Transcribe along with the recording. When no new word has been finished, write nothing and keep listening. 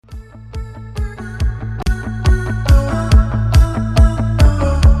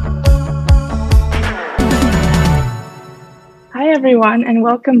everyone, and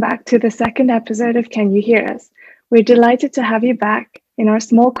welcome back to the second episode of Can You Hear Us? We're delighted to have you back in our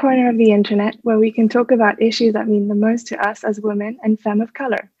small corner of the internet where we can talk about issues that mean the most to us as women and femme of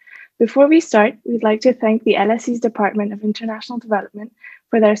color. Before we start, we'd like to thank the LSE's Department of International Development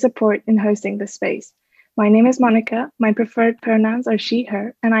for their support in hosting this space. My name is Monica, my preferred pronouns are she,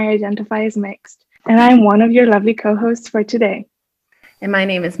 her, and I identify as mixed. And I'm one of your lovely co-hosts for today. And my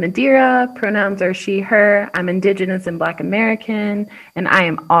name is Madeira. Pronouns are she, her. I'm Indigenous and Black American, and I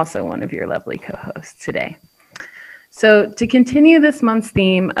am also one of your lovely co-hosts today. So to continue this month's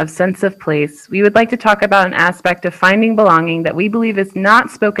theme of sense of place, we would like to talk about an aspect of finding belonging that we believe is not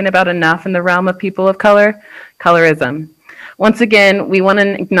spoken about enough in the realm of people of color, colorism. Once again, we want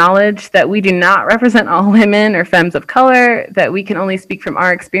to acknowledge that we do not represent all women or femmes of color, that we can only speak from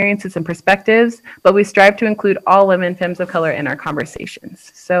our experiences and perspectives, but we strive to include all women, femmes of color in our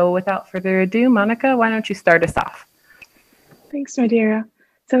conversations. So without further ado, Monica, why don't you start us off? Thanks, Madeira.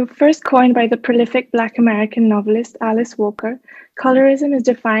 So first coined by the prolific Black American novelist Alice Walker, colorism is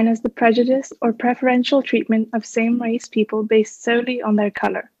defined as the prejudice or preferential treatment of same-race people based solely on their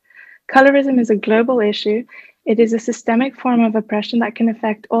color. Colorism is a global issue. It is a systemic form of oppression that can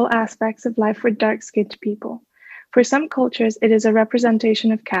affect all aspects of life for dark-skinned people. For some cultures, it is a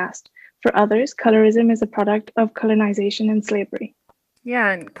representation of caste. For others, colorism is a product of colonization and slavery.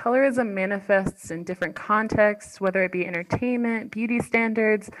 Yeah, and colorism manifests in different contexts, whether it be entertainment, beauty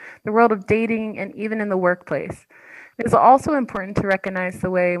standards, the world of dating, and even in the workplace. It is also important to recognize the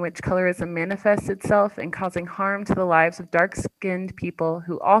way in which colorism manifests itself in causing harm to the lives of dark-skinned people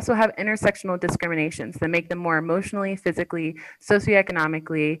who also have intersectional discriminations that make them more emotionally, physically,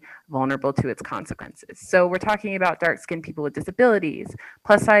 socioeconomically vulnerable to its consequences. So we're talking about dark-skinned people with disabilities,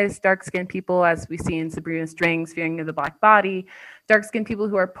 plus-size dark-skinned people, as we see in Sabrina Strang's Fearing of the Black Body, dark-skinned people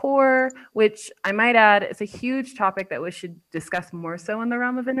who are poor, which I might add is a huge topic that we should discuss more so in the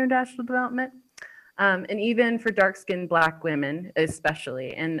realm of international development. And even for dark-skinned Black women,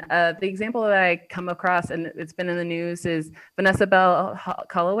 especially. And the example that I come across, and it's been in the news, is Vanessa Bell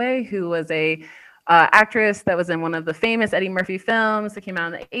Calloway, who was a actress that was in one of the famous Eddie Murphy films that came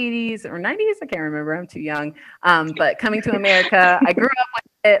out in the 80s or 90s. I can't remember. I'm too young. But Coming to America, I grew up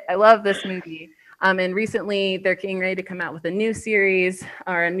with it. I love this movie. And recently, they're getting ready to come out with a new series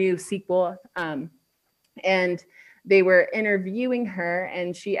or a new sequel. And they were interviewing her,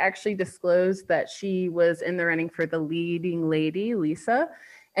 and she actually disclosed that she was in the running for the leading lady, Lisa.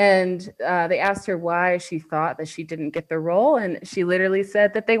 And they asked her why she thought that she didn't get the role. And she literally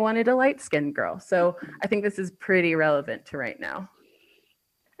said that they wanted a light-skinned girl. So I think this is pretty relevant to right now.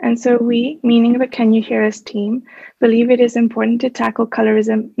 And so we, meaning the Can You Hear Us team, believe it is important to tackle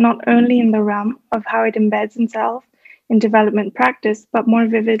colorism not only in the realm of how it embeds itself in development practice, but more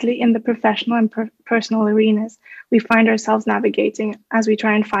vividly in the professional and personal arenas we find ourselves navigating as we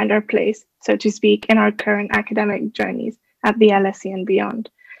try and find our place, so to speak, in our current academic journeys at the LSE and beyond.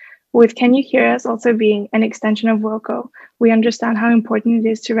 With Can You Hear Us also being an extension of WOCO, we understand how important it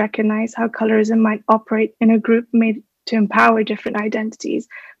is to recognize how colorism might operate in a group made to empower different identities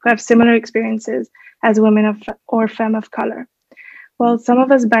who have similar experiences as women or femme of color. While some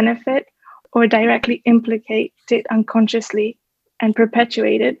of us benefit or directly implicate it unconsciously and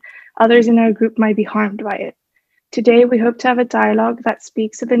perpetuate it, others in our group might be harmed by it. Today, we hope to have a dialogue that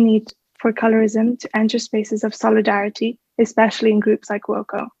speaks to the need for colorism to enter spaces of solidarity, especially in groups like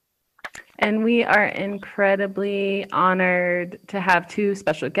WOCO. And we are incredibly honored to have two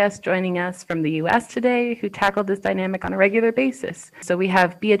special guests joining us from the US today who tackle this dynamic on a regular basis. So we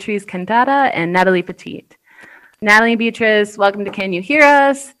have Beatriz Cantata and Natalie Petit. Natalie and Beatriz, welcome to Can You Hear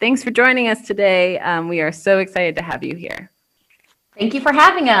Us? Thanks for joining us today. We are so excited to have you here. Thank you for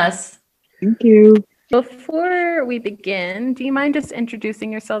having us. Thank you. Before we begin, do you mind just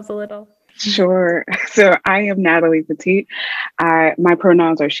introducing yourselves a little? Sure. So I am Natalie Petit. My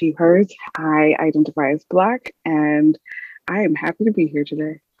pronouns are she, hers. I identify as Black, and I am happy to be here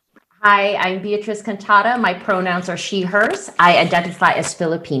today. Hi, I'm Beatriz Cantata. My pronouns are she, hers. I identify as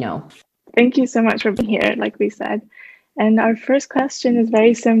Filipino. Thank you so much for being here, like we said. And our first question is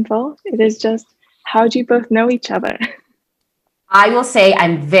very simple. It is just, how do you both know each other? I will say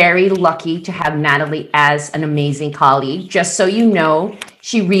I'm very lucky to have Natalie as an amazing colleague. Just so you know,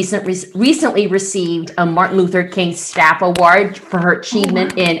 she recently received a Martin Luther King Staff Award for her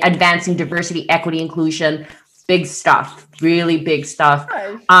achievement in advancing diversity, equity, inclusion. Big stuff, really big stuff.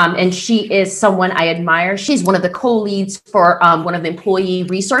 And she is someone I admire. She's one of the co-leads for one of the employee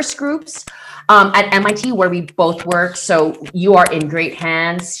resource groups at MIT, where we both work. So you are in great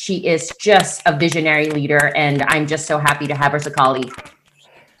hands. She is just a visionary leader, and I'm just so happy to have her as a colleague.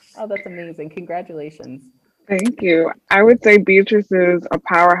 Oh, that's amazing. Congratulations. Thank you. I would say Beatrice is a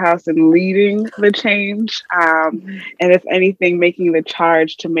powerhouse in leading the change. And if anything, making the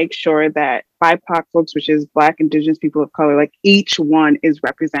charge to make sure that BIPOC folks, which is Black, Indigenous people of color, like each one is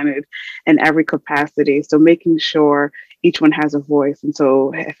represented in every capacity. So making sure each one has a voice. And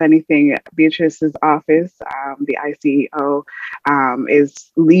so, if anything, Beatrice's office, the ICEO,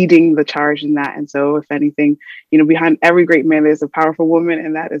 is leading the charge in that. And so, if anything, behind every great man, there's a powerful woman,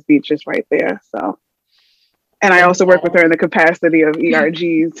 and that is Beatrice right there. So. And I also work with her in the capacity of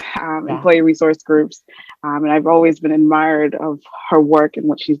ERGs, employee resource groups. And I've always been admired of her work and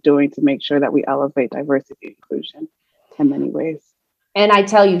what she's doing to make sure that we elevate diversity and inclusion in many ways. And I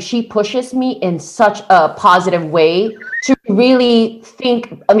tell you, she pushes me in such a positive way to really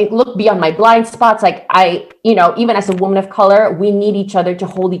think, look beyond my blind spots. Like even as a woman of color, we need each other to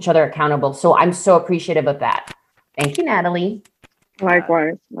hold each other accountable. So I'm so appreciative of that. Thank you, Natalie.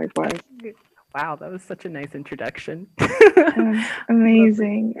 Likewise. Wow, that was such a nice introduction.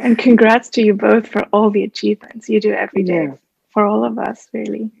 Amazing. And congrats to you both for all the achievements you do every day for all of us,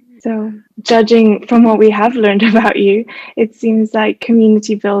 really. So judging from what we have learned about you, it seems like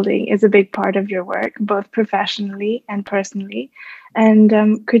community building is a big part of your work, both professionally and personally.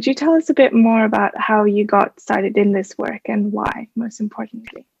 And could you tell us a bit more about how you got started in this work and why, most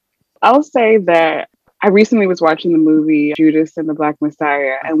importantly? I'll say that I recently was watching the movie Judas and the Black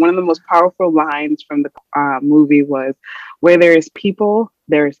Messiah, and one of the most powerful lines from the movie was, "Where there is people,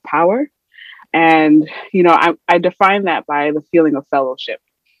 there is power." And, I define that by the feeling of fellowship.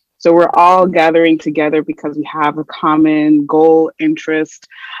 So we're all gathering together because we have a common goal, interest,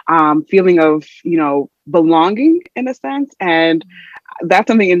 feeling of, belonging in a sense. And that's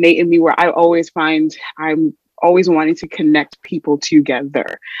something innate in me where I always find I'm always wanting to connect people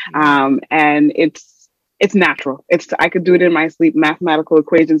together. And it's natural. I could do it in my sleep, mathematical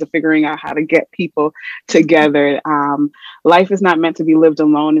equations of figuring out how to get people together. Life is not meant to be lived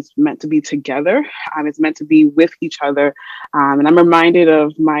alone. It's meant to be together. It's meant to be with each other. And I'm reminded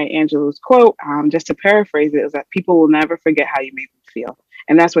of Maya Angelou's quote, just to paraphrase it, is that people will never forget how you made them feel.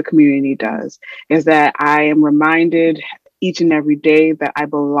 And that's what community does, is that I am reminded each and every day that I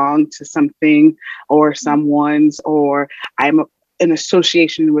belong to something or someone's, or I'm an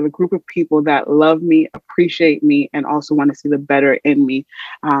association with a group of people that love me, appreciate me, and also want to see the better in me.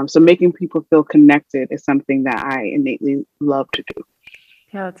 So making people feel connected is something that I innately love to do.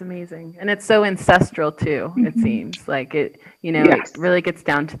 Yeah, that's amazing. And it's so ancestral too, it seems like it, it really gets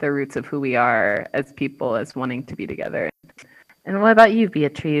down to the roots of who we are as people, as wanting to be together. And what about you,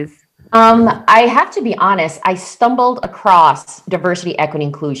 Beatrice? I have to be honest, I stumbled across diversity, equity,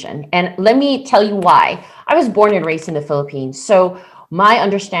 inclusion. And let me tell you why. I was born and raised in the Philippines. So my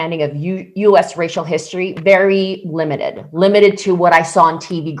understanding of U.S. racial history, very limited to what I saw on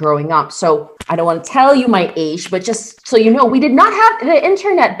TV growing up. So I don't want to tell you my age, but just so you know, we did not have the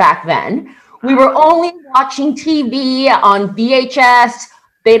internet back then. We were only watching TV on VHS,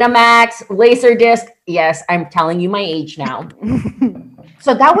 Betamax, Laserdisc. Yes, I'm telling you my age now.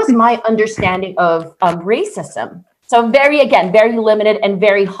 So that was my understanding of racism. So very limited and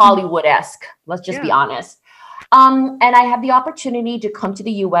very Hollywood-esque. Let's just be honest. And I had the opportunity to come to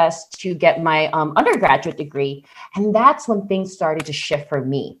the US to get my undergraduate degree. And that's when things started to shift for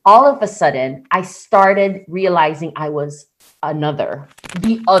me. All of a sudden, I started realizing I was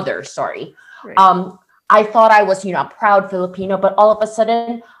the other. Right. I thought I was, a proud Filipino, but all of a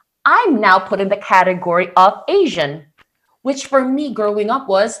sudden, I'm now put in the category of Asian, which for me growing up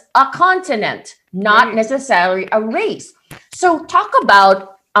was a continent, not necessarily a race. So talk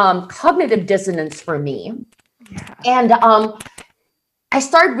about cognitive dissonance for me. Yeah. And I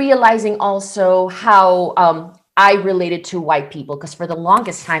started realizing also how I related to white people, because for the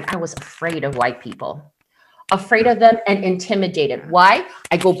longest time, I was afraid of white people, afraid of them and intimidated. Why?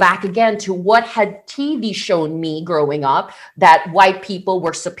 I go back again to what had TV shown me growing up, that white people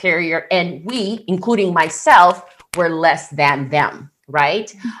were superior and we, including myself, were less than them,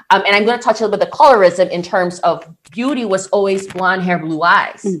 right? And I'm going to touch a little bit of the colorism in terms of beauty was always blonde hair, blue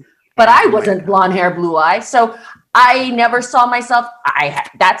eyes. But I wasn't blonde hair, blue eyes. So I never saw myself,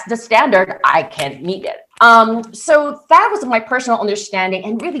 that's the standard, I can't meet it. So that was my personal understanding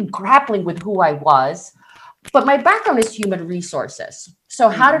and really grappling with who I was. But my background is human resources. So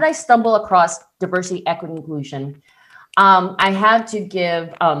how did I stumble across diversity, equity, inclusion? I had to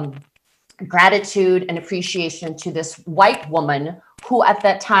give gratitude and appreciation to this white woman who at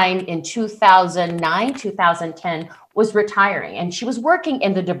that time in 2009, 2010 was retiring, and she was working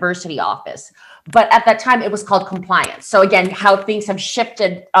in the diversity office. But at that time it was called compliance. So again, how things have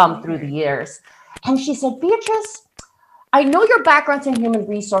shifted through the years. And she said, Beatrice, I know your background's in human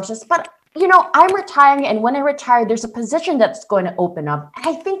resources, but I'm retiring, and when I retire, there's a position that's going to open up.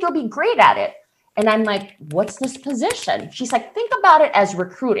 I think you'll be great at it. And I'm like, what's this position? She's like, think about it as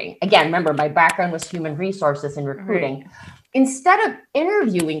recruiting. Again, remember, my background was human resources and recruiting. Right. Instead of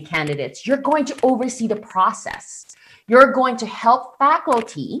interviewing candidates, you're going to oversee the process. You're going to help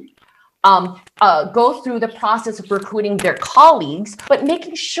faculty go through the process of recruiting their colleagues, but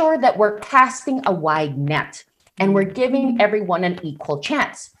making sure that we're casting a wide net and we're giving everyone an equal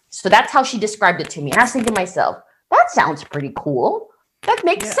chance. So that's how she described it to me. And I was thinking to myself, that sounds pretty cool. That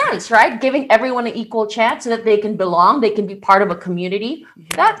makes sense, right? Giving everyone an equal chance so that they can belong, they can be part of a community.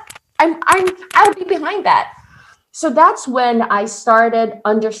 That I would be behind that. So that's when I started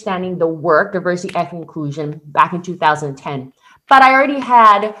understanding the work, diversity, equity, inclusion back in 2010. But I already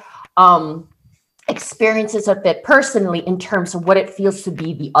had experiences of it personally in terms of what it feels to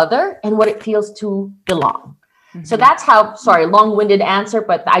be the other and what it feels to belong. So that's how, sorry, long-winded answer,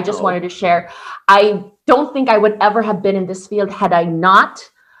 but I just wanted to share. I don't think I would ever have been in this field had I not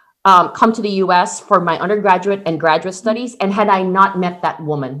come to the US for my undergraduate and graduate studies, and had I not met that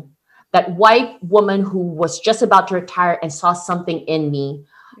woman, that white woman who was just about to retire and saw something in me,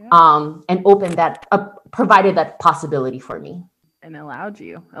 and opened that, provided that possibility for me. And allowed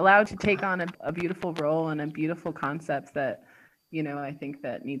to take on a beautiful role and a beautiful concept that, I think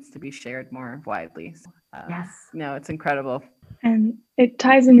that needs to be shared more widely. Yes. No, it's incredible. And it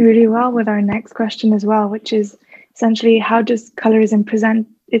ties in really well with our next question as well, which is essentially, how does colorism present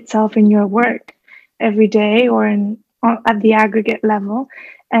itself in your work every day or at the aggregate level?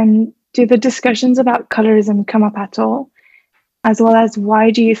 And do the discussions about colorism come up at all? As well as, why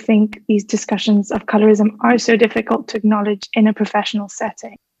do you think these discussions of colorism are so difficult to acknowledge in a professional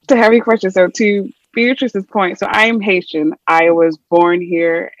setting? It's a heavy question. So to Beatrice's point, so I'm Haitian. I was born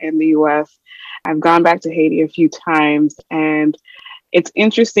here in the US. I've gone back to Haiti a few times, and it's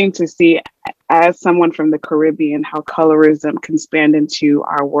interesting to see, as someone from the Caribbean, how colorism can span into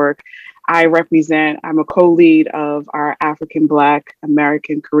our work. I'm a co-lead of our African Black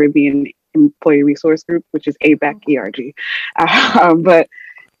American Caribbean Employee Resource Group, which is ABAC ERG. But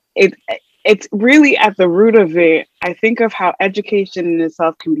it's really at the root of it. I think of how education in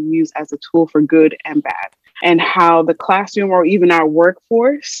itself can be used as a tool for good and bad, and how the classroom or even our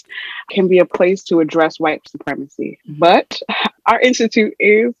workforce can be a place to address white supremacy. But our institute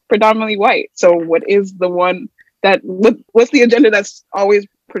is predominantly white. So what's the agenda that's always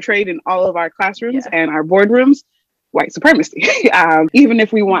portrayed in all of our classrooms and our boardrooms? White supremacy, even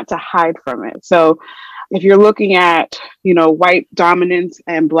if we want to hide from it. So if you're looking at, white dominance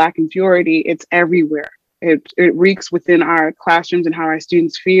and Black inferiority, it's everywhere. It reeks within our classrooms and how our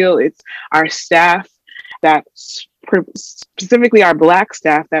students feel. It's our staff, that specifically our Black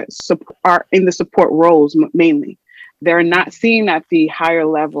staff, that are in the support roles mainly. They're not seen at the higher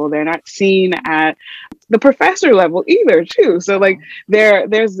level. They're not seen at the professor level either, too. So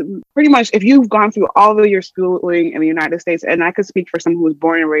there's pretty much, if you've gone through all of your schooling in the United States, and I could speak for someone who was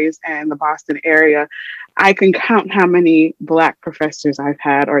born and raised in the Boston area, I can count how many Black professors I've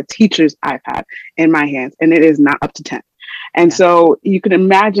had or teachers I've had in my hands, and it is not up to 10. And so you can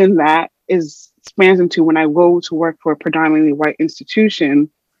imagine that spans into when I go to work for a predominantly white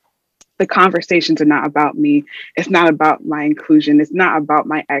institution. The conversations are not about me. It's not about my inclusion. It's not about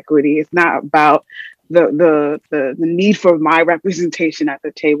my equity. It's not about the need for my representation at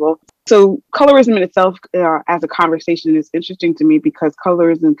the table. So colorism in itself as a conversation is interesting to me, because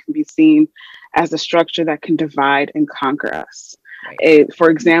colorism can be seen as a structure that can divide and conquer us.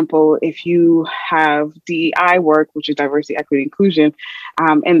 For example, if you have DEI work, which is diversity, equity, inclusion,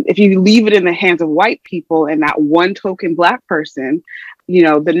 and if you leave it in the hands of white people and that one token Black person,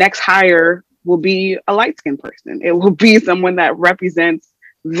 the next hire will be a light-skinned person. It will be someone that represents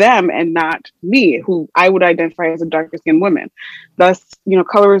them and not me, who I would identify as a darker skinned woman. Thus,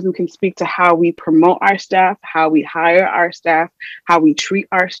 colorism can speak to how we promote our staff, how we hire our staff, how we treat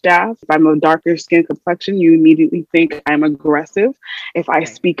our staff. If I'm a darker skin complexion, you immediately think I'm aggressive. If I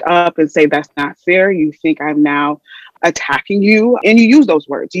speak up and say that's not fair, you think I'm now attacking you. And you use those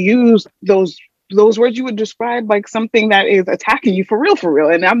words. You use those words you would describe like something that is attacking you for real.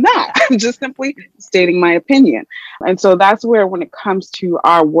 And I'm not. I'm just simply stating my opinion. And so that's where, when it comes to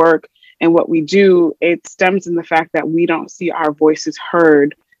our work and what we do, it stems in the fact that we don't see our voices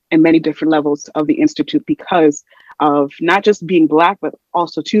heard in many different levels of the Institute, because of not just being Black, but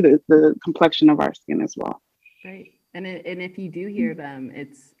also to the complexion of our skin as well. Right. And if you do hear them,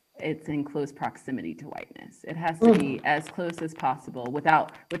 it's in close proximity to whiteness. It has to be as close as possible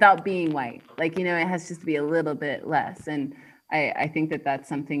without being white. It has just to be a little bit less. And I think that that's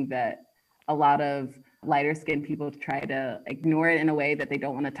something that a lot of lighter skinned people try to ignore it in a way that they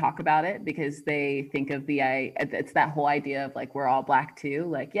don't want to talk about it because they think of it's that whole idea of like, we're all Black too.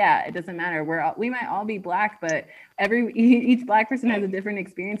 Like, yeah, it doesn't matter. We might all be Black, but each Black person has a different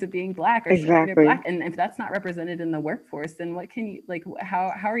experience of being Black or showing they're Black. And if that's not represented in the workforce, then what can you, like,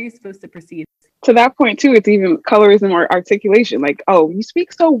 how are you supposed to proceed? To that point too, it's even colorism or articulation. Like, oh, you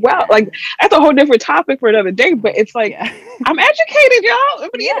speak so well. Like, that's a whole different topic for another day. But it's like, I'm educated, y'all.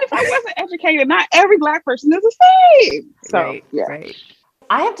 But even if I wasn't educated, not every Black person is the same. So, right.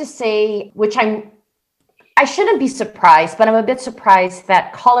 I have to say, which I shouldn't be surprised, but I'm a bit surprised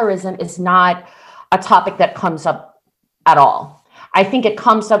that colorism is not a topic that comes up at all. I think it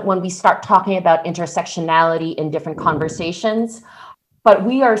comes up when we start talking about intersectionality in different conversations. But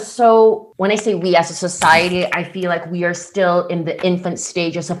we are when I say we as a society, I feel like we are still in the infant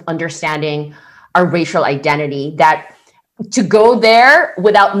stages of understanding our racial identity, that to go there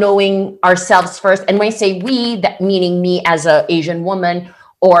without knowing ourselves first. And when I say we, that meaning me as an Asian woman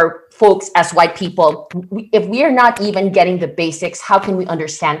or folks as white people, if we are not even getting the basics, how can we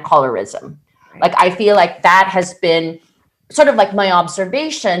understand colorism? Like, I feel like that has been sort of like my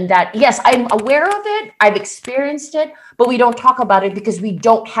observation, that yes, I'm aware of it, I've experienced it, but we don't talk about it because we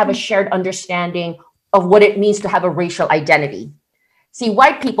don't have a shared understanding of what it means to have a racial identity. See,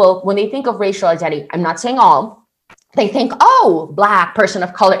 white people, when they think of racial identity, I'm not saying all, they think, oh, Black, person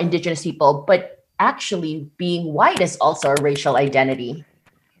of color, Indigenous people, but actually being white is also a racial identity.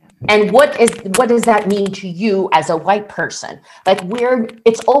 And what does that mean to you as a white person? Like,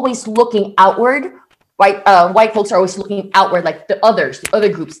 it's always looking outward. White folks are always looking outward, like the other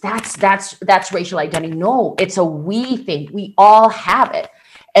groups. That's racial identity. No, it's a we thing. We all have it.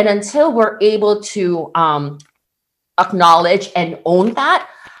 And until we're able to acknowledge and own that,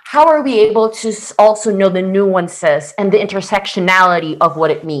 how are we able to also know the nuances and the intersectionality of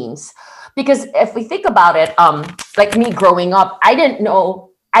what it means? Because if we think about it, like me growing up, I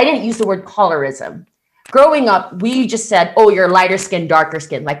didn't use the word colorism. Growing up, we just said, oh, you're lighter skin, darker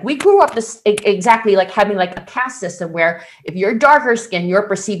skin. Like, we grew up this exactly like having like a caste system where if you're darker skin, you're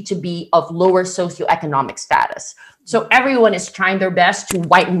perceived to be of lower socioeconomic status. So everyone is trying their best to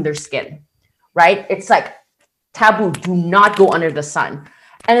whiten their skin, right? It's like taboo, do not go under the sun.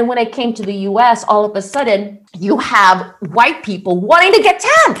 And then when I came to the US, all of a sudden you have white people wanting to get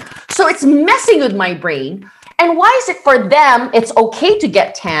tanned. So it's messing with my brain. And why is it for them, it's okay to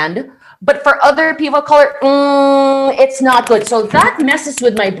get tanned, but for other people of color, it's not good. So that messes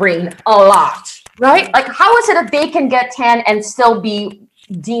with my brain a lot, right? Like, how is it that they can get tan and still be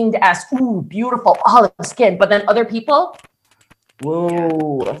deemed as, ooh, beautiful olive skin, but then other people,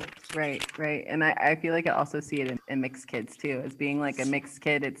 whoa. Yeah. Right. And I feel like I also see it in mixed kids too. As being like a mixed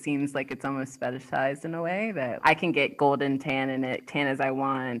kid, it seems like it's almost fetishized in a way that I can get golden tan and tan as I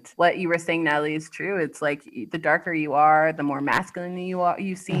want. What you were saying, Natalie, is true. It's like the darker you are, the more masculine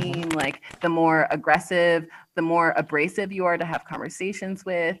you seem, like the more aggressive, the more abrasive you are to have conversations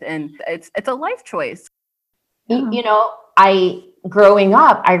with. And it's a life choice. You know, growing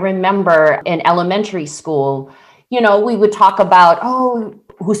up, I remember in elementary school, you know, we would talk about, oh,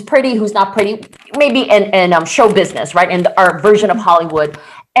 who's pretty, who's not pretty, maybe in show business, right? In our version of Hollywood.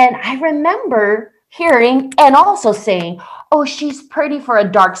 And I remember hearing and also saying, oh, she's pretty for a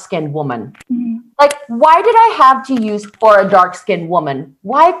dark-skinned woman. Mm-hmm. Like, why did I have to use for a dark-skinned woman?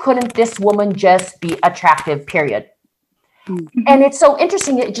 Why couldn't this woman just be attractive, period? Mm-hmm. And it's so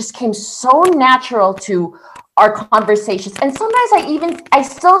interesting. It just came so natural to our conversations. And sometimes I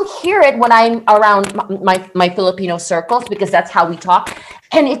still hear it when I'm around my Filipino circles, because that's how we talk.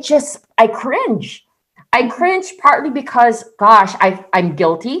 And I cringe. I cringe partly because, gosh, I'm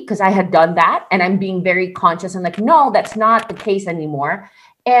guilty because I had done that. And I'm being very conscious and like, no, that's not the case anymore.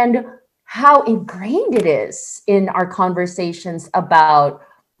 And how ingrained it is in our conversations about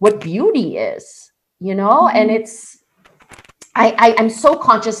what beauty is, you know? Mm-hmm. And I'm so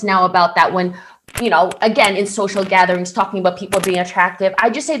conscious now about that when, you know, again, in social gatherings, talking about people being attractive, I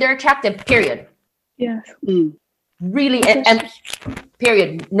just say they're attractive, period. Yes. Really, and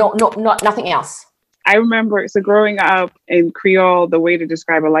period. No, nothing else. I remember, so growing up in Creole, the way to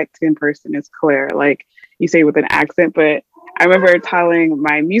describe a light-skinned person is clear. Like, you say with an accent, but I remember telling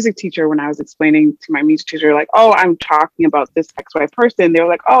my music teacher when I was explaining to my music teacher, like, oh, I'm talking about this XY person. They were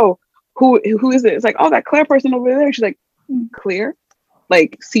like, oh, who is it? It's like, oh, that clear person over there. She's like, clear?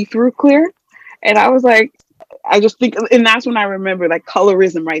 Like, see-through clear? And I was like, I just think, and that's when I remember, like,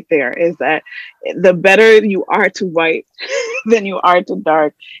 colorism right there is that the better you are to white than you are to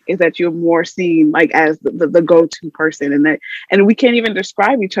dark is that you're more seen like as the go-to person, and we can't even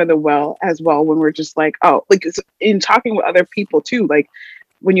describe each other well when we're just like, oh, like in talking with other people too, like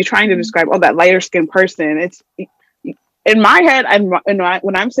when you're trying to describe, oh, that lighter skinned person, it's in my head,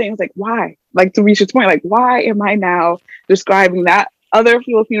 when I'm saying, it's like, why? Like, to Risha's point, like, why am I now describing that other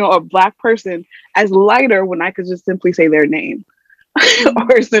Filipino or Black person as lighter when I could just simply say their name?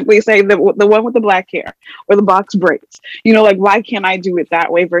 Or simply say the one with the black hair or the box braids. Like, why can't I do it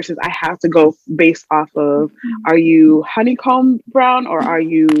that way versus I have to go based off of, are you honeycomb brown or are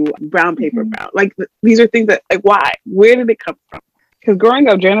you brown paper brown? Like, these are things that, like, why? Where did it come from? Because growing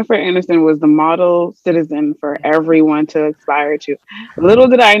up, Jennifer Aniston was the model citizen for everyone to aspire to. Little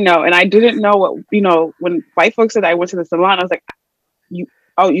did I know, and I didn't know what, when white folks said I went to the salon, I was like,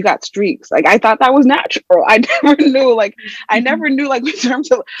 you got streaks. Like, I thought that was natural. I never knew, like, in terms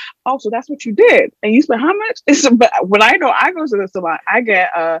of, oh, so that's what you did. And you spent how much? But when I know I go to the salon, I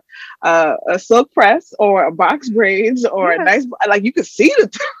get a silk press or a box braids or a nice, like, you can see the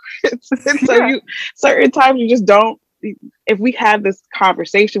difference. And so certain times you just don't, if we have this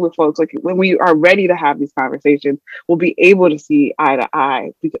conversation with folks, like when we are ready to have these conversations, we'll be able to see eye to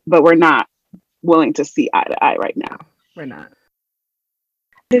eye, but we're not willing to see eye to eye right now. We're not.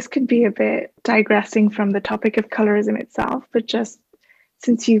 This could be a bit digressing from the topic of colorism itself, but just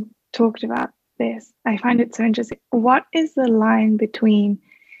since you talked about this, I find it so interesting. What is the line between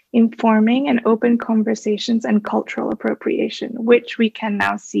informing and open conversations and cultural appropriation, which we can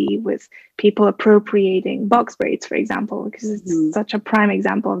now see with people appropriating box braids, for example, because it's such a prime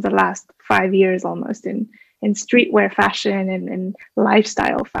example of the last 5 years almost in streetwear fashion and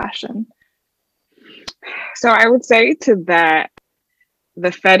lifestyle fashion? So I would say to that,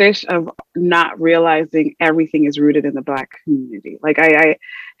 the fetish of not realizing everything is rooted in the Black community. Like,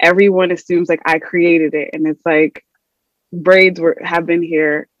 everyone assumes like I created it, and it's like braids have been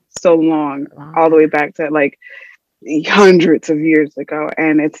here so long, all the way back to like hundreds of years ago,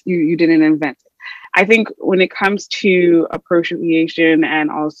 and it's you didn't invent it. I think when it comes to appropriation and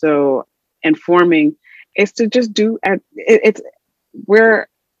also informing, it's to just do it's where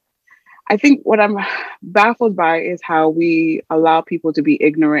I think what I'm baffled by is how we allow people to be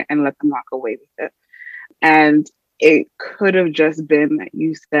ignorant and let them walk away with it. And it could have just been that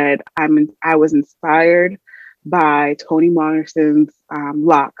you said, I was inspired by Toni Morrison's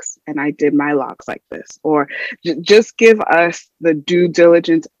locks, and I did my locks like this. Or just give us the due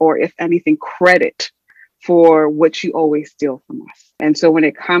diligence, or if anything, credit for what you always steal from us. And so when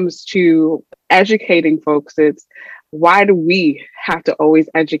it comes to educating folks, it's, why do we have to always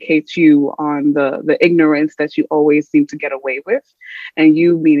educate you on the ignorance that you always seem to get away with? And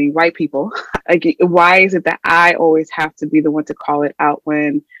you, meaning white people, like, why is it that I always have to be the one to call it out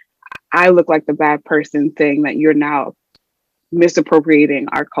when I look like the bad person, saying that you're now misappropriating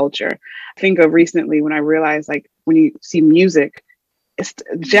our culture? I think of recently when I realized, like, when you see music, it's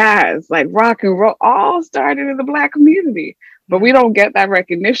jazz, like rock and roll, all started in the Black community, but we don't get that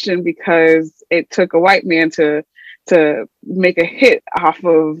recognition because it took a white man to make a hit off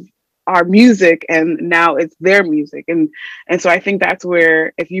of our music, and now it's their music. And so I think that's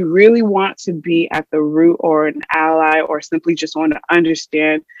where, if you really want to be at the root or an ally, or simply just want to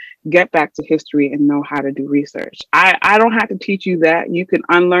understand, get back to history and know how to do research. I don't have to teach you that. You can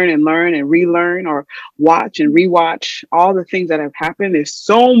unlearn and learn and relearn, or watch and rewatch all the things that have happened. There's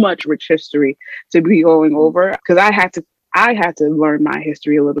so much rich history to be going over, because I had to learn my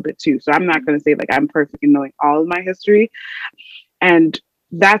history a little bit too. So I'm not going to say like I'm perfect in knowing all of my history. And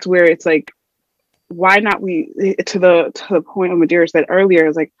that's where it's like, why not to the point of Madeira said earlier,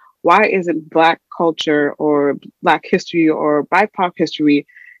 is like, why isn't Black culture or Black history or BIPOC history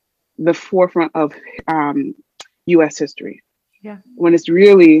the forefront of US history? Yeah. When it's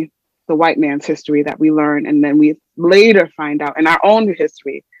really the white man's history that we learn, and then we later find out in our own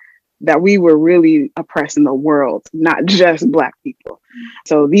history that we were really oppressed in the world, not just Black people.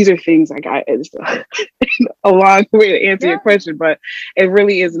 So these are things like, it's a long way to answer your question, but it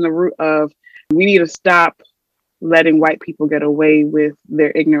really is in the root of, we need to stop letting white people get away with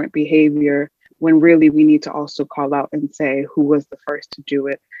their ignorant behavior, when really we need to also call out and say who was the first to do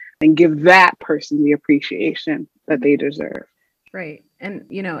it, and give that person the appreciation that they deserve. Right. And,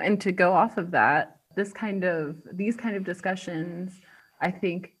 and to go off of that, these kind of discussions, I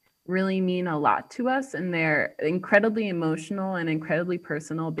think, really mean a lot to us, and they're incredibly emotional and incredibly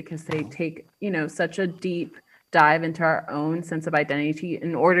personal, because they take, such a deep dive into our own sense of identity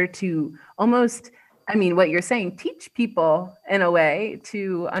in order to almost, what you're saying, teach people in a way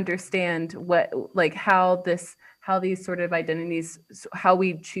to understand how this how these sort of identities, how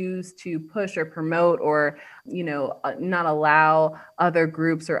we choose to push or promote or, not allow other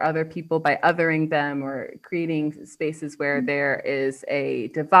groups or other people by othering them or creating spaces where there is a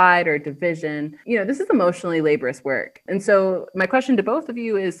divide or division. This is emotionally laborious work. And so my question to both of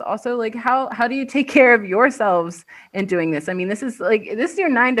you is also like, how do you take care of yourselves in doing this? I mean, this is your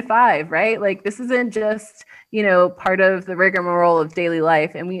 9 to 5, right? Like, this isn't just, part of the rigmarole of daily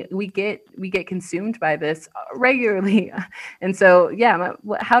life. And we get consumed by this regularly. And so, yeah,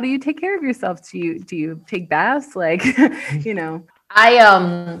 how do you take care of yourself? Do you take baths? Like,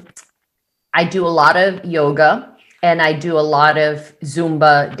 I do a lot of yoga and I do a lot of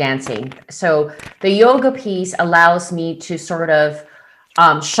Zumba dancing. So the yoga piece allows me to sort of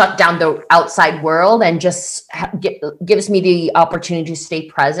shut down the outside world and just gives me the opportunity to stay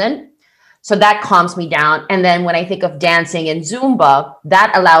present. So that calms me down. And then when I think of dancing and Zumba,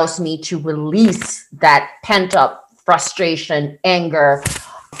 that allows me to release that pent up frustration, anger,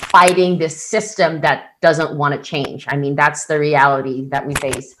 fighting this system that doesn't want to change. I mean, that's the reality that we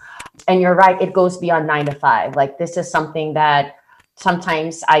face. And you're right, it goes beyond 9 to 5. Like, this is something that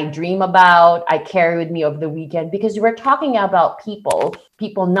sometimes I dream about, I carry with me over the weekend, because we're talking about people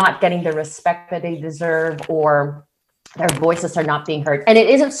not getting the respect that they deserve, or their voices are not being heard. And it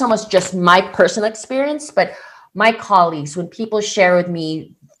isn't so much just my personal experience, but my colleagues, when people share with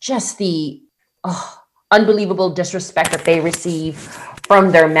me just the unbelievable disrespect that they receive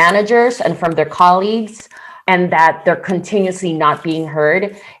from their managers and from their colleagues, and that they're continuously not being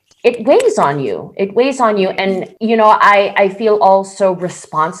heard, it weighs on you. And, I feel also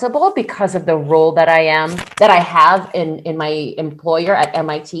responsible because of the role that I have in my employer at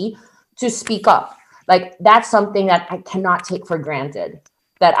MIT, to speak up. Like, that's something that I cannot take for granted,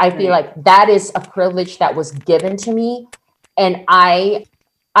 that I feel like that is a privilege that was given to me. And I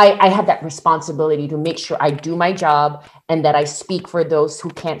have that responsibility to make sure I do my job and that I speak for those who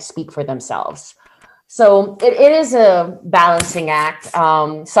can't speak for themselves. So it is a balancing act.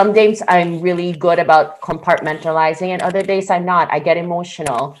 Some days I'm really good about compartmentalizing, and other days I'm not. I get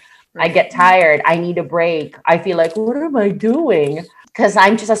emotional. I get tired. I need a break. I feel like, what am I doing? Because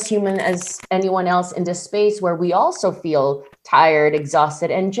I'm just as human as anyone else in this space, where we also feel tired,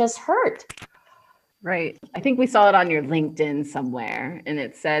 exhausted, and just hurt. Right. I think we saw it on your LinkedIn somewhere, and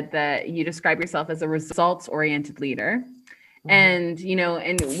it said that you describe yourself as a results-oriented leader. And,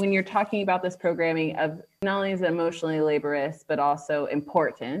 and when you're talking about this programming of not only is it emotionally laborious, but also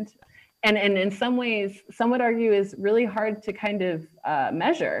important. And in some ways, some would argue is really hard to kind of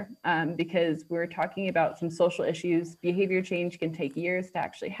measure, because we're talking about some social issues. Behavior change can take years to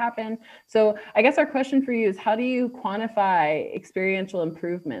actually happen. So I guess our question for you is, how do you quantify experiential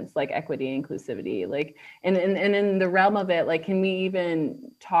improvements like equity and inclusivity? Like, and in the realm of it, like, can we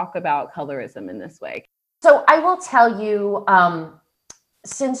even talk about colorism in this way? So I will tell you,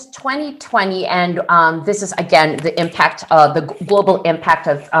 since 2020, and this is, again, the impact, the global impact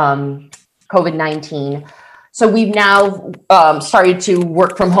of COVID-19. So we've now started to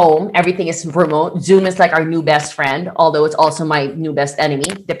work from home. Everything is remote. Zoom is like our new best friend, although it's also my new best enemy,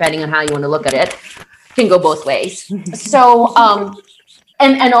 depending on how you want to look at it. Can go both ways. So,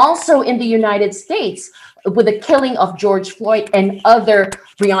 and also in the United States, with the killing of George Floyd and other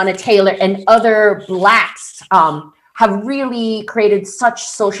Breonna Taylor and other Blacks, have really created such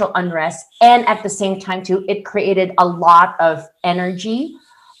social unrest. And at the same time, too, it created a lot of energy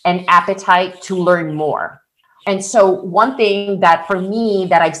and appetite to learn more. And so one thing that for me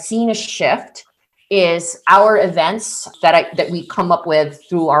that I've seen a shift is our events that we come up with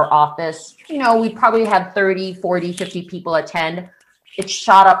through our office. We probably have 30, 40, 50 people attend. It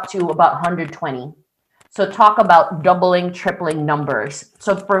shot up to about 120. So talk about doubling, tripling numbers.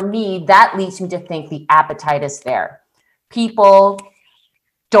 So for me, that leads me to think the appetite is there. People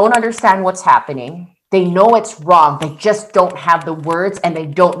don't understand what's happening. They know it's wrong. They just don't have the words and they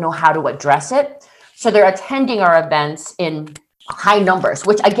don't know how to address it. So they're attending our events in high numbers,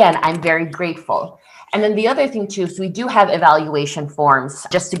 which again, I'm very grateful. And then the other thing too, is we do have evaluation forms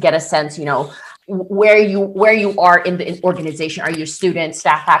just to get a sense, where you are in the organization. Are you students,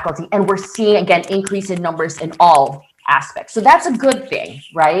 staff, faculty? And we're seeing, again, increase in numbers in all aspects. So that's a good thing,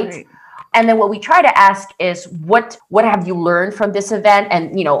 right? And then what we try to ask is, what have you learned from this event?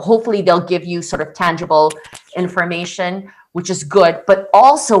 And, hopefully they'll give you sort of tangible information, which is good. But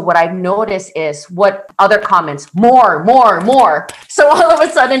also what I've noticed is what other comments, more. So all of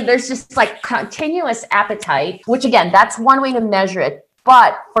a sudden there's just like continuous appetite, which again, that's one way to measure it.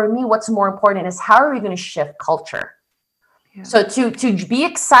 But for me, what's more important is how are we going to shift culture? Yeah. So to be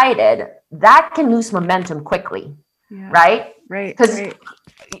excited, that can lose momentum quickly, right? Right.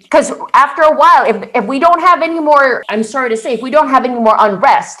 Because after a while, if we don't have any more, I'm sorry to say, if we don't have any more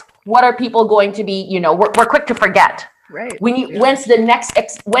unrest, what are people going to be? We're quick to forget. Right. When's the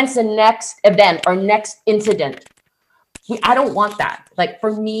next event or next incident? I don't want that. Like,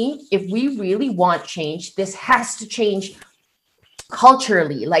 for me, if we really want change, this has to change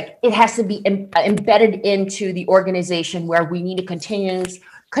culturally. Like, it has to be embedded into the organization, where we need to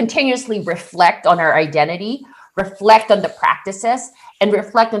continuously reflect on our identity, reflect on the practices, and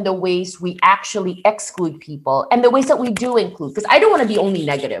reflect on the ways we actually exclude people and the ways that we do include. Because I don't want to be only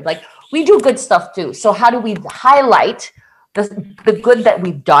negative. Like, we do good stuff too. So how do we highlight the good that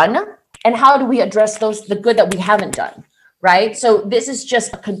we've done, and how do we address the good that we haven't done? Right? So this is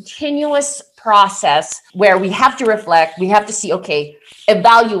just a continuous process where we have to reflect, we have to see, okay,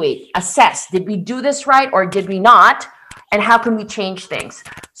 evaluate, assess, did we do this right or did we not? And how can we change things?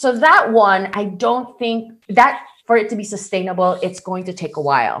 So that one, I don't think that for it to be sustainable, it's going to take a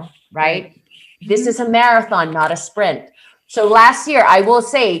while, right? This is a marathon, not a sprint. So last year, I will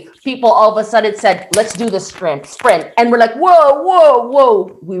say, people all of a sudden said, let's do the sprint. And we're like,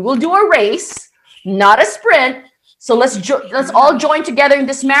 whoa. We will do a race, not a sprint. So let's all join together in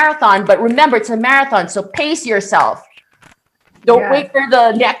this marathon. But remember, it's a marathon, so pace yourself. Don't wait for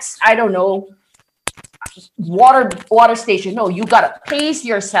the next, I don't know, water station. No, you gotta pace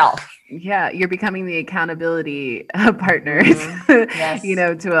yourself. Yeah, you're becoming the accountability partners, Yes.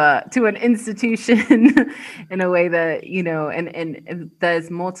 to an institution in a way that, and that is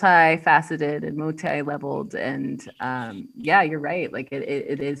multifaceted and multi-leveled. And you're right. Like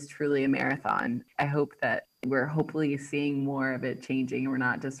it is truly a marathon. I hope that we're hopefully seeing more of it changing, and we're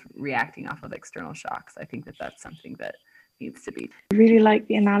not just reacting off of external shocks. I think that that's something that needs to be. I really like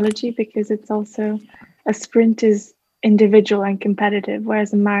the analogy, because it's also, a sprint is individual and competitive,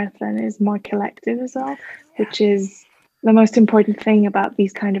 whereas a marathon is more collective as well, which is the most important thing about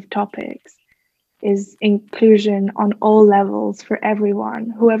these kind of topics, is inclusion on all levels for everyone.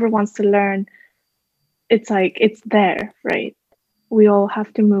 Whoever wants to learn, it's like, it's there, right? We all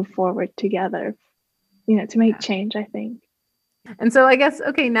have to move forward together, to make change, I think. And so I guess,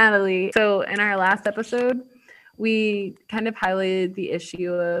 okay, Natalie, so in our last episode, we kind of highlighted the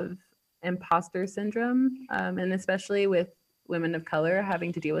issue of imposter syndrome, and especially with women of color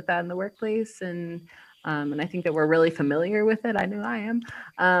having to deal with that in the workplace. And I think that we're really familiar with it. I know I am.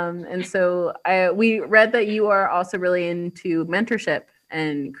 And so we read that you are also really into mentorship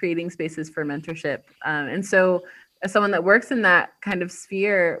and creating spaces for mentorship. And so as someone that works in that kind of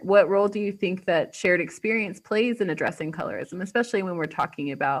sphere, what role do you think that shared experience plays in addressing colorism, especially when we're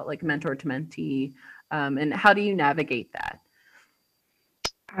talking about like mentor to mentee, and how do you navigate that?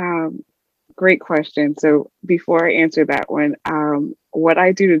 Great question. So before I answer that one, what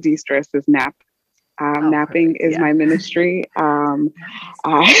I do to de-stress is nap. Napping is my ministry.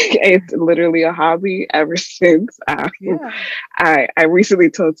 It's literally a hobby ever since. I recently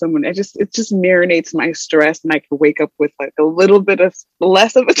told someone it just marinates my stress, and I can wake up with like a little bit of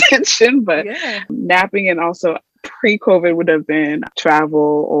less of attention. But napping, and also pre-COVID would have been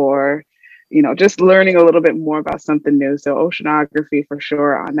travel, or just learning a little bit more about something new. So oceanography for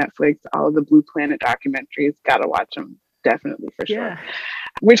sure on Netflix, all of the Blue Planet documentaries, gotta watch them, definitely, for sure.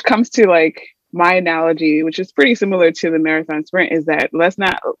 Which comes to like my analogy, which is pretty similar to the marathon sprint, is that let's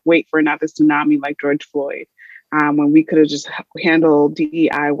not wait for another tsunami like George Floyd, when we could have just handled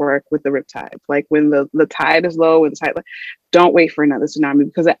DEI work with the riptides. Like when the tide is low, when the tide, don't wait for another tsunami,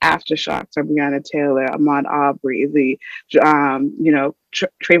 because the aftershocks are Breonna Taylor, Ahmaud Arbery,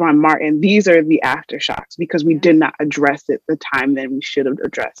 Trayvon Martin. These are the aftershocks because we did not address it the time that we should have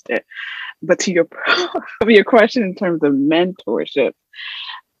addressed it. But to your question in terms of mentorship,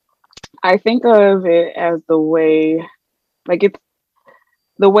 I think of it as the way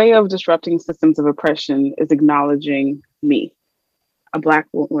of disrupting systems of oppression is acknowledging me, a Black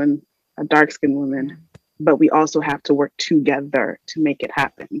woman, a dark-skinned woman, but we also have to work together to make it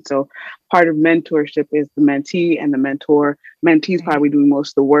happen. So part of mentorship is the mentee and the mentor. Mentee's probably doing most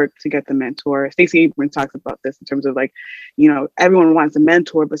of the work to get the mentor. Stacey Abrams talks about this in terms of like, everyone wants a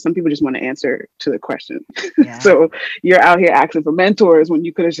mentor, but some people just want to answer to the question. So you're out here asking for mentors when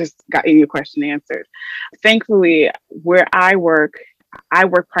you could have just gotten your question answered. Thankfully, where I work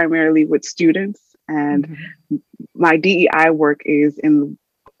primarily with students, and my DEI work is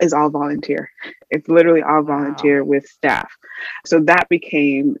all volunteer. It's literally all volunteer with staff. So that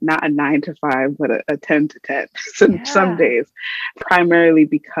became not a 9 to 5, but a 10 to 10 some days, primarily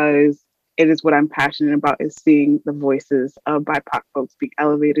because it is what I'm passionate about, is seeing the voices of BIPOC folks being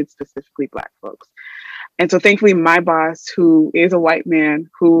elevated, specifically Black folks. And so thankfully, my boss, who is a white man,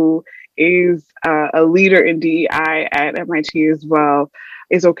 who is a leader in DEI at MIT as well,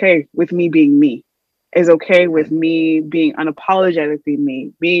 is okay with me being me. Is okay with me being unapologetically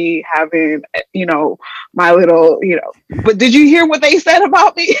me having, my little, but did you hear what they said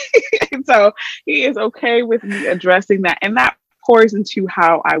about me? And so he is okay with me addressing that. And that pours into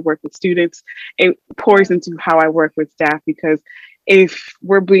how I work with students. It pours into how I work with staff, because if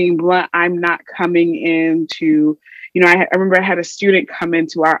we're being blunt, I'm not coming into, I remember I had a student come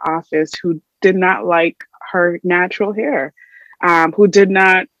into our office who did not like her natural hair, who did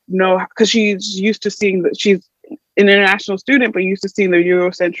not know, because she's used to seeing that she's an international student, but used to seeing the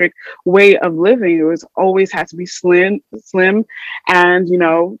Eurocentric way of living. It was always had to be slim, and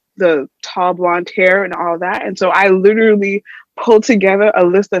the tall blonde hair and all that. And so I literally pulled together a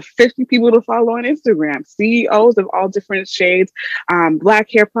list of 50 people to follow on Instagram, CEOs of all different shades,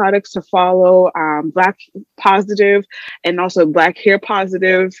 Black hair products to follow, Black positive and also Black hair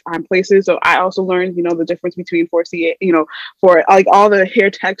positive places. So I also learned, the difference between 4CA, for like all the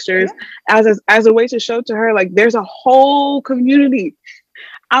hair textures, as a way to show to her, like, there's a whole community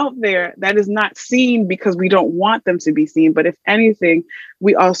out there that is not seen because we don't want them to be seen. But if anything,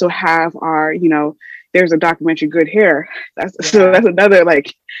 we also have our, there's a documentary, Good Hair. So that's another, like,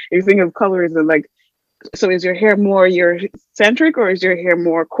 if you think of colorism, like, so is your hair more Eurocentric or is your hair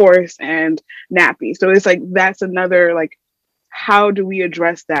more coarse and nappy? So it's like, that's another, like, how do we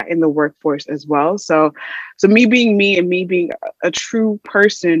address that in the workforce as well? So me being me and me being a true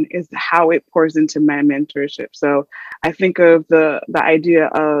person is how it pours into my mentorship. So I think of the idea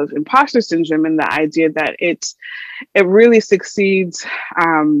of imposter syndrome and the idea that it really succeeds,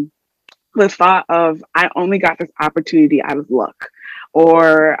 the thought of, I only got this opportunity out of luck,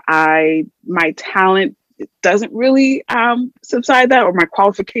 or my talent doesn't really subside that, or my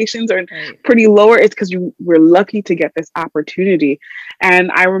qualifications are pretty lower. It's because we're lucky to get this opportunity.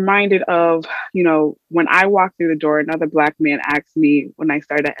 And I reminded of, when I walked through the door, another Black man asked me when I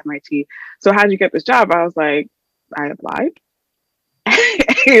started at MIT, so how'd you get this job? I was like, I applied.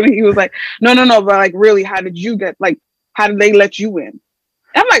 And he was like, no, but like, really, how did they let you in? And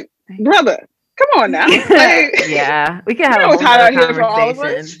I'm like, brother, come on now. Like, yeah, we can have it's hot out here for all of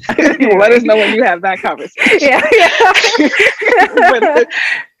us. Let us know when you have that conversation. Yeah.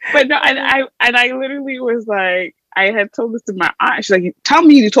 but no, and I literally was like, I had told this to my aunt. She's like, tell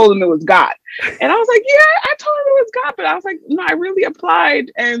me you told him it was God. And I was like, yeah, I told him it was God. But I was like, no, I really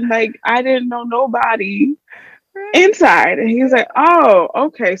applied, and like, I didn't know nobody inside. And he was like, oh,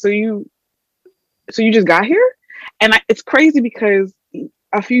 okay, so you just got here? And it's crazy because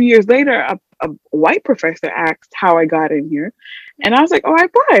a few years later, a white professor asked how I got in here. And I was like, oh, I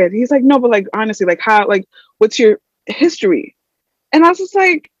applied. He's like, no, but like, honestly, like, how, like, what's your history? And I was just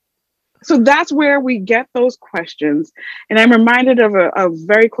like, so that's where we get those questions. And I'm reminded of a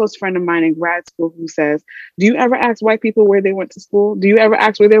very close friend of mine in grad school who says, do you ever ask white people where they went to school? Do you ever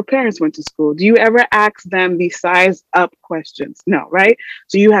ask where their parents went to school? Do you ever ask them the size up questions? No, right?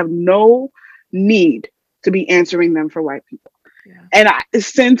 So you have no need to be answering them for white people. Yeah. And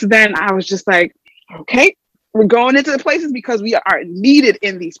since then, I was just like, okay, we're going into the places because we are needed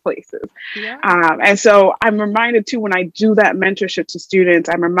in these places. Yeah. And so I'm reminded too, when I do that mentorship to students,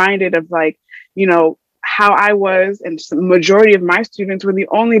 I'm reminded of, like, how I was, and the majority of my students were the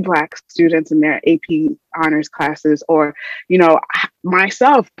only Black students in their AP honors classes, or,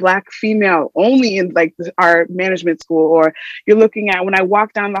 myself, Black female, only in like our management school. Or you're looking at when I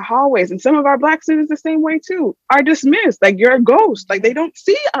walk down the hallways, and some of our Black students the same way too, are dismissed. Like, you're a ghost. Like, they don't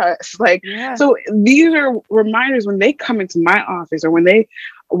see us. Like, so these are reminders when they come into my office, or when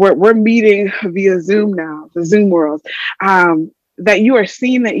we're meeting via Zoom now, the Zoom world, that you are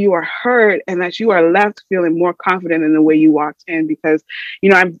seen, that you are heard, and that you are left feeling more confident in the way you walked in. Because,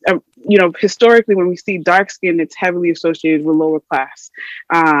 I'm historically, when we see dark skin, it's heavily associated with lower class,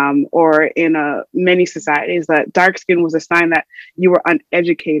 or in many societies, that dark skin was a sign that you were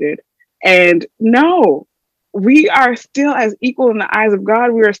uneducated. And no, we are still as equal in the eyes of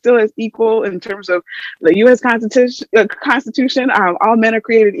God. We are still as equal in terms of the U.S. Constitution. All men are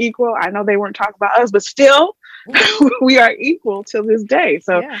created equal. I know they weren't talking about us, but still, we are equal till this day.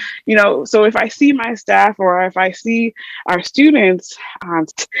 So, so if I see my staff, or if I see our students,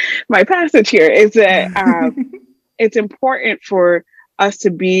 my passage here is that it's important for us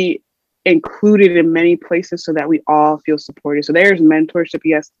to be included in many places so that we all feel supported. So there's mentorship,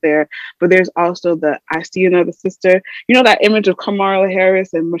 yes, there, but there's also I see another sister, that image of Kamala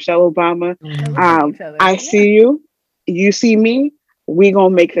Harris and Michelle Obama. I see you, you see me, we gonna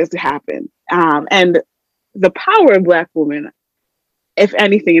make this happen. And the power of Black women, if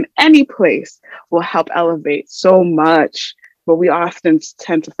anything, in any place, will help elevate so much, but we often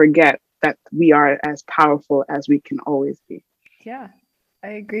tend to forget that we are as powerful as we can always be. Yeah, I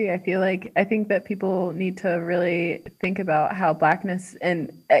agree. I think that people need to really think about how Blackness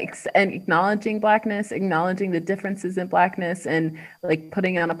and acknowledging Blackness, acknowledging the differences in Blackness, and like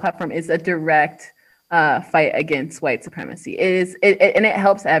putting it on a platform is a direct fight against white supremacy. And it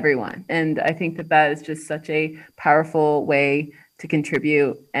helps everyone. And I think that is just such a powerful way to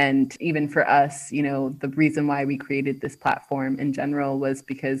contribute. And even for us, the reason why we created this platform in general was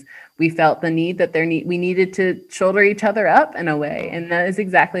because we felt the need that we needed to shoulder each other up in a way. And that is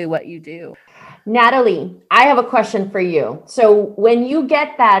exactly what you do. Natalie, I have a question for you. So when you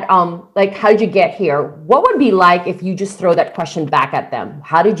get that, like, how did you get here? What would it be like if you just throw that question back at them?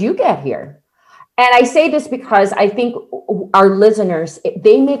 How did you get here? And I say this because I think our listeners,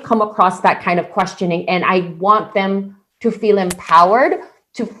 they may come across that kind of questioning, and I want them to feel empowered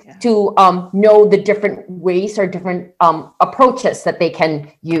to know the different ways or different approaches that they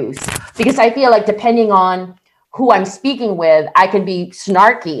can use. Because I feel like depending on who I'm speaking with, I can be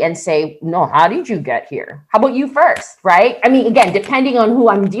snarky and say, no, how did you get here? How about you first, right? I mean, again, depending on who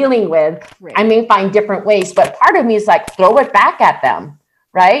I'm dealing with, right, I may find different ways, but part of me is like, throw it back at them,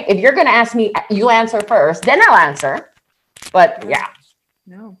 right? If you're gonna ask me, you answer first, then I'll answer. But yeah.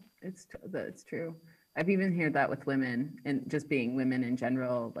 No, it's true. I've even heard that with women, and just being women in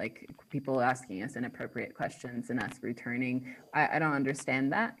general, like people asking us inappropriate questions and us returning. I don't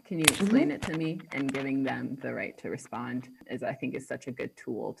understand that. Can you explain it to me? And giving them the right to respond I think is such a good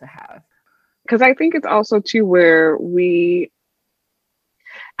tool to have. Because I think it's also too where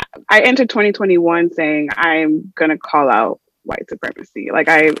I entered 2021 saying I'm gonna call out white supremacy. Like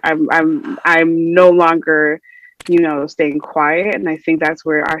I'm no longer, staying quiet. And I think that's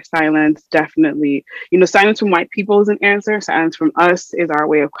where our silence definitely, silence from white people is an answer. Silence from us is our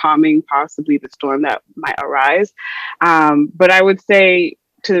way of calming possibly the storm that might arise. But I would say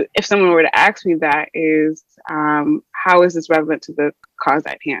if someone were to ask me that is, how is this relevant to the cause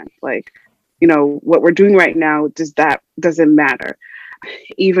at hand? Like, what we're doing right now, doesn't matter.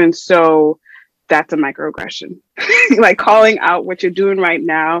 Even so, that's a microaggression. Like calling out what you're doing right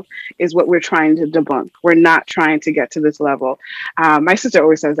now is what we're trying to debunk. We're not trying to get to this level. My sister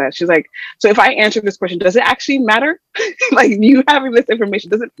always says that. She's like, so if I answer this question, does it actually matter? Like you having this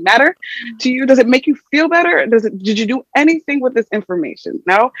information, does it matter to you? Does it make you feel better? Did you do anything with this information?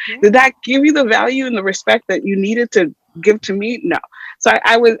 No? Yeah. Did that give you the value and the respect that you needed to give to me? No. So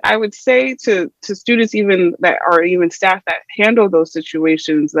I would say to students even that are even staff that handle those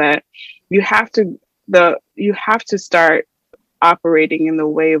situations that you have to start operating in the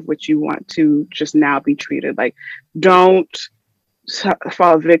way of which you want to just now be treated. Like, don't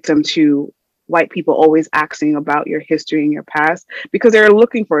fall victim to white people always asking about your history and your past, because they're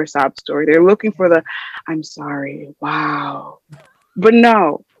looking for a sob story. They're looking for the, I'm sorry, wow. But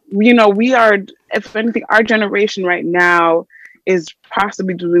no, we are, if anything, our generation right now is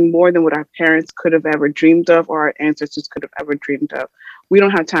possibly doing more than what our parents could have ever dreamed of or our ancestors could have ever dreamed of. We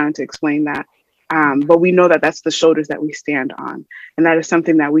don't have time to explain that. But we know that that's the shoulders that we stand on. And that is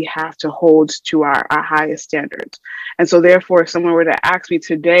something that we have to hold to our highest standards. And so therefore, if someone were to ask me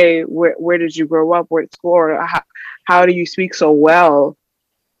today, where did you grow up, what school, or how do you speak so well,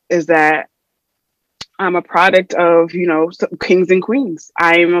 is that I'm a product of, kings and queens.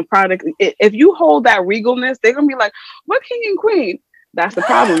 I'm a product. If you hold that regalness, they're going to be like, what king and queen? That's the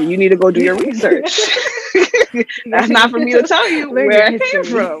problem. You need to go do your research. That's not for me to tell you where it came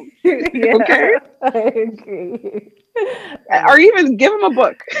from. Yeah, okay? I agree. Or even give them a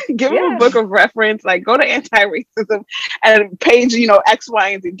book. Give them a book of reference. Like go to anti-racism and page, X, Y,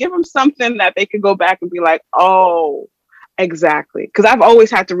 and Z. Give them something that they could go back and be like, oh, exactly. Because I've always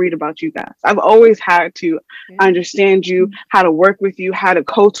had to read about you guys. I've always had to understand you, how to work with you, how to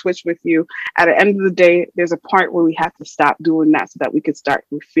code switch with you. At the end of the day, there's a part where we have to stop doing that so that we could start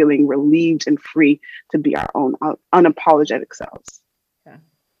feeling relieved and free to be our own unapologetic selves. Yeah.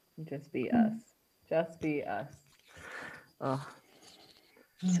 Just be us. Just be us. Oh.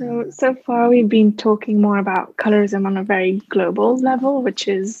 So far we've been talking more about colorism on a very global level, which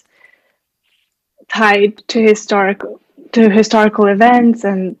is tied to historical events,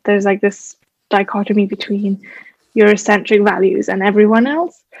 and there's like this dichotomy between Eurocentric values and everyone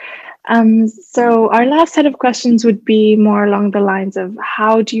else. So our last set of questions would be more along the lines of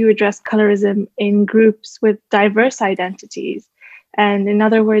how do you address colorism in groups with diverse identities? And in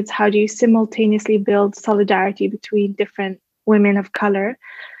other words, how do you simultaneously build solidarity between different women of color,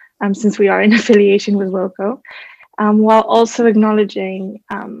 since we are in affiliation with Wilco, while also acknowledging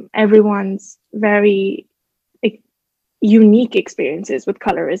everyone's very unique experiences with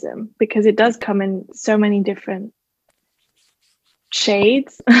colorism, because it does come in so many different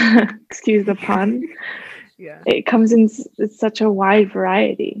shades, excuse the pun. Yeah. It comes in such a wide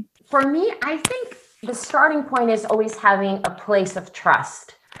variety. For me, I think the starting point is always having a place of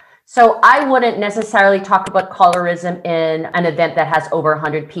trust. So I wouldn't necessarily talk about colorism in an event that has over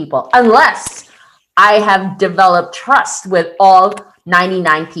 100 people, unless I have developed trust with all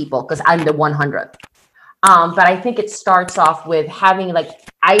 99 people because I'm the 100th. But I think it starts off with having, like,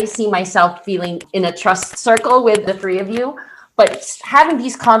 I see myself feeling in a trust circle with the three of you, but having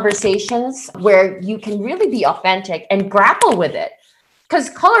these conversations where you can really be authentic and grapple with it. Because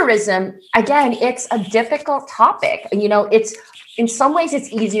colorism, again, it's a difficult topic. You know, it's in some ways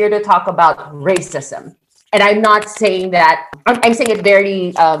it's easier to talk about racism. And I'm not saying that, I'm saying it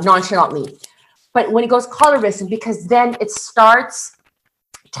very nonchalantly. But when it goes colorism, because then it starts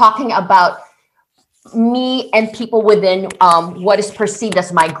talking about me and people within what is perceived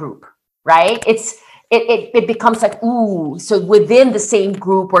as my group, right? It becomes like, ooh, so within the same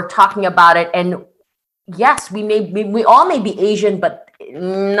group, we're talking about it. And yes, we all may be Asian, but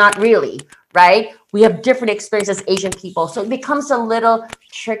not really, right? We have different experiences as Asian people. So it becomes a little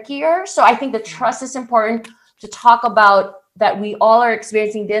trickier. So I think the trust is important to talk about, that we all are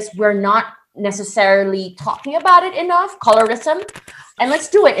experiencing this. We're not necessarily talking about it enough, colorism. And let's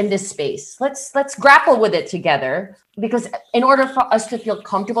do it in this space. Let's grapple with it together, because in order for us to feel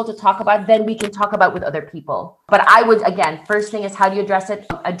comfortable to talk about it, then we can talk about it with other people. But I would, again, first thing is, how do you address it?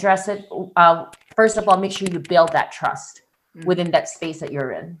 First of all, make sure you build that trust within that space that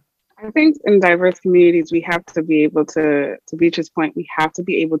you're in. I think in diverse communities, we have to be able to Beatrice's point, we have to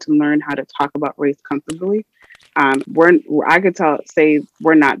be able to learn how to talk about race comfortably. I could say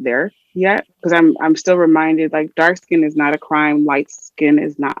we're not there yet, because I'm still reminded, like, dark skin is not a crime, light skin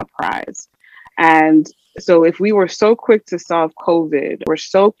is not a prize. And so if we were so quick to solve COVID, we're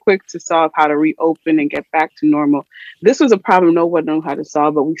so quick to solve how to reopen and get back to normal, this was a problem no one knew how to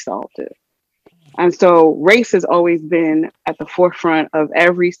solve, but we solved it. And so race has always been at the forefront of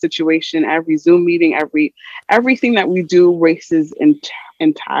every situation, every Zoom meeting, everything that we do. Race is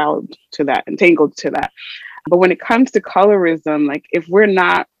entangled to that. But when it comes to colorism, like, if we're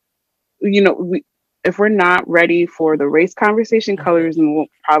not, if we're not ready for the race conversation, colorism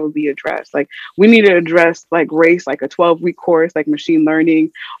won't probably be addressed. Like, we need to address, like, race, like a 12-week course, like machine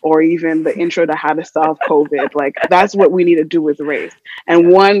learning, or even the intro to how to solve COVID. Like, that's what we need to do with race.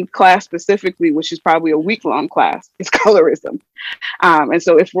 And one class specifically, which is probably a week-long class, is colorism. And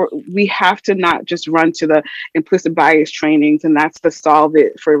so we have to not just run to the implicit bias trainings, and that's to solve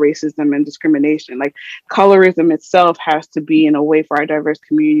it for racism and discrimination. Like, colorism itself has to be in a way for our diverse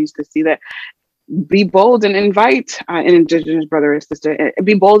communities to see that, be bold and invite an Indigenous brother or sister,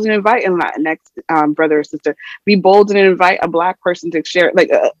 be bold and invite a Latinx brother or sister, be bold and invite a Black person to share.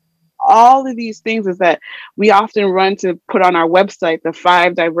 Like, all of these things is that we often run to put on our website the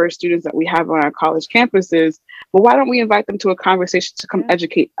 5 diverse students that we have on our college campuses. But why don't we invite them to a conversation to come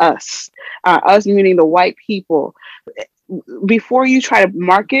educate us, us meaning the white people? Before you try to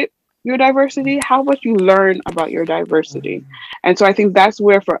market your diversity, how about you learn about your diversity? And so I think that's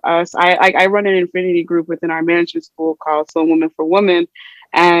where, for us, I run an infinity group within our management school called Sloan Women for Women.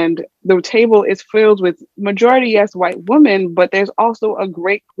 And the table is filled with majority, yes, white women, but there's also a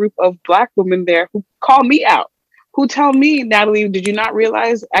great group of Black women there who call me out, who tell me, Natalie, did you not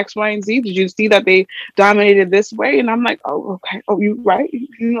realize X, Y, and Z? Did you see that they dominated this way? And I'm like, oh, okay. Oh, you right.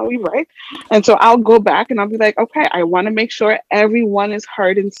 You're right. And so I'll go back and I'll be like, okay, I want to make sure everyone is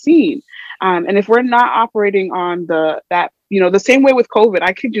heard and seen. And if we're not operating on the same way with COVID,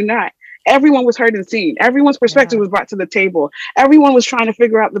 I kid you not, everyone was heard and seen. Everyone's perspective was brought to the table. Everyone was trying to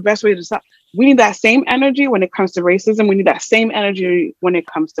figure out the best way to stop. We need that same energy when it comes to racism. We need that same energy when it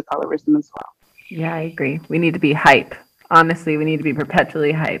comes to colorism as well. Yeah, I agree. We need to be hype. Honestly, we need to be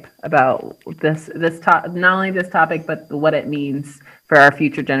perpetually hype about this not only this topic, but what it means for our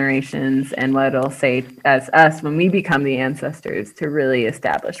future generations, and what it'll say as us when we become the ancestors, to really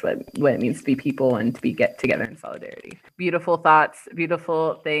establish what it means to be people and to get together in solidarity. Beautiful thoughts,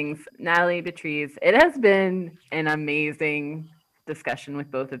 beautiful things. Natalie, Beatrice, it has been an amazing discussion with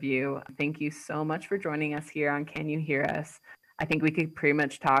both of you. Thank you so much for joining us here on Can You Hear Us? I think we could pretty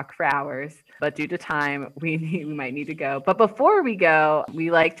much talk for hours, but due to time, we might need to go. But before we go,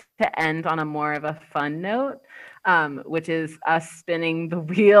 we like to end on a more of a fun note, which is us spinning the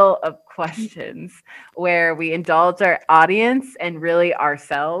wheel of questions, where we indulge our audience and really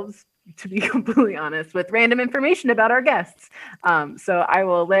ourselves, to be completely honest, with random information about our guests. So I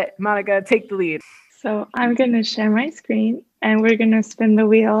will let Monica take the lead. So I'm going to share my screen, and we're going to spin the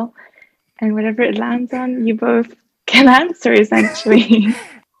wheel, and whatever it lands on, you both can answer, essentially.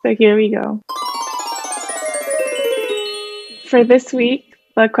 So here we go. for this week,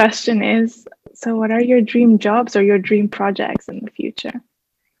 the question is, so what are your dream jobs or your dream projects in the future?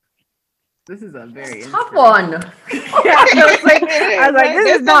 This is a very Tough one. Yeah, I was like,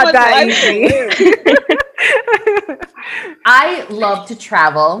 this is not that easy. I love to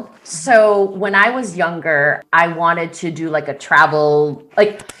travel. So when I was younger, I wanted to do like a travel,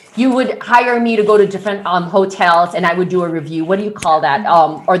 like you would hire me to go to different hotels and I would do a review. What do you call that?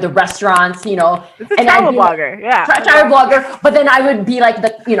 Or the restaurants, you know. It's a travel blogger, yeah. Travel blogger. But then I would be like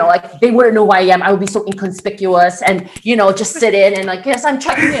like they wouldn't know who I am. I would be so inconspicuous and, just sit in and like, yes, I'm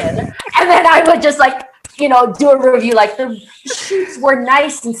checking in. And then I would just like, do a review. Like the sheets were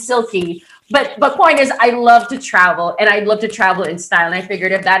nice and silky. But point is, I love to travel and I love to travel in style. And I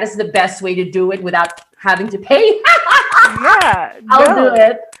figured if that is the best way to do it without having to pay, I'll do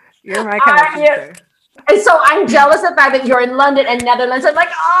it. You're my kind of sister. And so I'm jealous of the fact that you're in London and Netherlands. I'm like,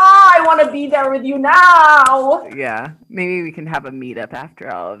 I want to be there with you now. Yeah, maybe we can have a meetup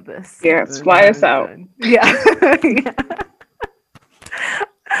after all of this. Yes, fly us out. Yeah. Yeah.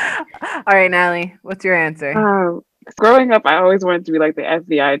 All right, Natalie, what's your answer? Growing up, I always wanted to be like the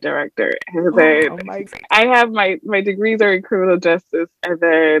FBI director. And then I have my degrees are in criminal justice. And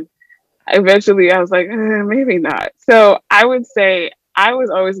then eventually I was like, maybe not. So I would say I was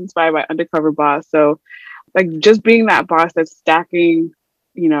always inspired by Undercover Boss. So like just being that boss that's stacking,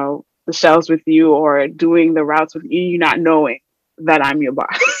 the shelves with you or doing the routes with you, not knowing that I'm your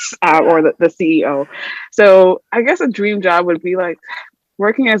boss or the CEO. So I guess a dream job would be like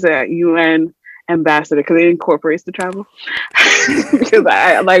working as a UN ambassador because it incorporates the travel. Because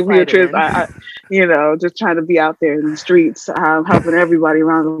I like Beatrice, just trying to be out there in the streets, helping everybody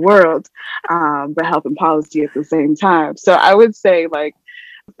around the world, but helping policy at the same time. So I would say like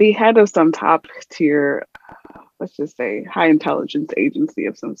the head of some top tier, let's just say high intelligence agency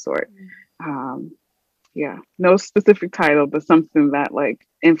of some sort. No specific title, but something that like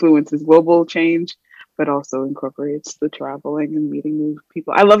influences global change, but also incorporates the traveling and meeting new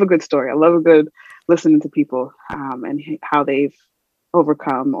people. I love a good story. I love a good listening to people and how they've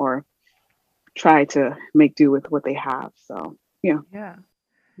overcome or try to make do with what they have. So yeah.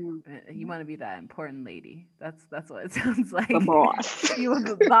 You want to be that important lady. That's what it sounds like. The boss. You are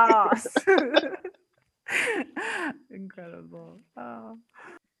the boss. Incredible. Oh.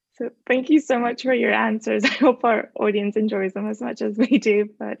 So thank you so much for your answers. I hope our audience enjoys them as much as we do,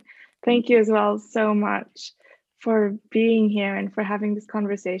 but thank you as well so much for being here and for having this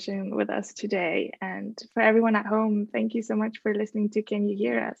conversation with us today. And for everyone at home, thank you so much for listening to Can You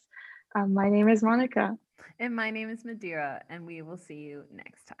Hear Us? My name is Monica. And my name is Madeira, and we will see you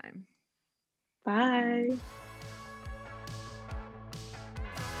next time. Bye.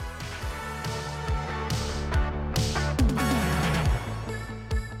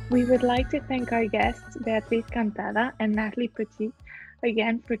 We would like to thank our guests, Beatriz Cantada and Natalie Petit,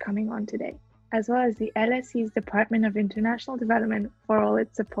 again for coming on today, as well as the LSE's Department of International Development for all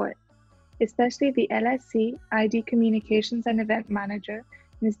its support, especially the LSE ID Communications and Event Manager,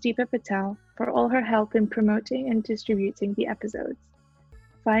 Ms. Deepa Patel, for all her help in promoting and distributing the episodes.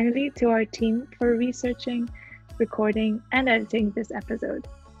 Finally, to our team for researching, recording, and editing this episode.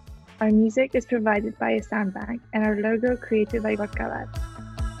 Our music is provided by a sound bank and our logo created by Vodka Lab.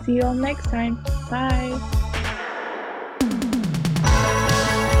 See you all next time. Bye!